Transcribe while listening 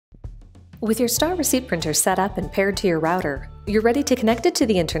With your Star receipt printer set up and paired to your router, you're ready to connect it to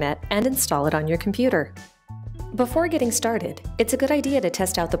the internet and install it on your computer. Before getting started, it's a good idea to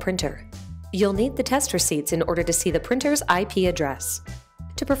test out the printer. You'll need the test receipts in order to see the printer's IP address.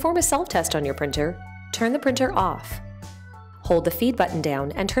 To perform a self-test on your printer, turn the printer off. Hold the feed button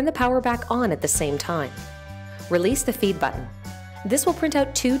down and turn the power back on at the same time. Release the feed button. This will print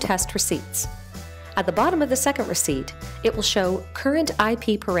out 2 test receipts. At the bottom of the second receipt, it will show Current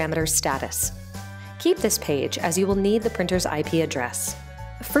IP Parameter Status. Keep this page as you will need the printer's IP address.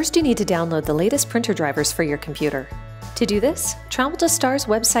 First, you need to download the latest printer drivers for your computer. To do this, travel to Star's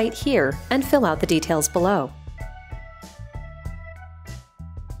website here and fill out the details below.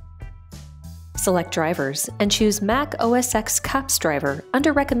 Select Drivers and choose Mac OS X CAPS driver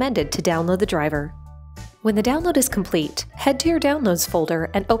under Recommended to download the driver. When the download is complete, head to your Downloads folder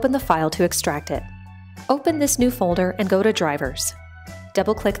and open the file to extract it. Open this new folder and go to Drivers.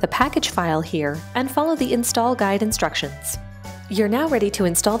 Double-click the package file here and follow the install guide instructions. You're now ready to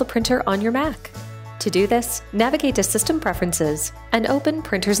install the printer on your Mac. To do this, navigate to System Preferences and open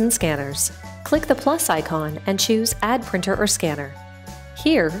Printers and Scanners. Click the plus icon and choose Add Printer or Scanner.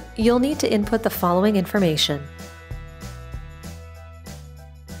 Here, you'll need to input the following information.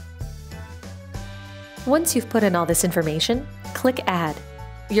 Once you've put in all this information, click Add.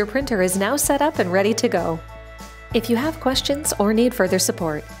 Your printer is now set up and ready to go. If you have questions or need further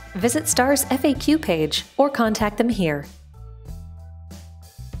support, visit Star's FAQ page or contact them here.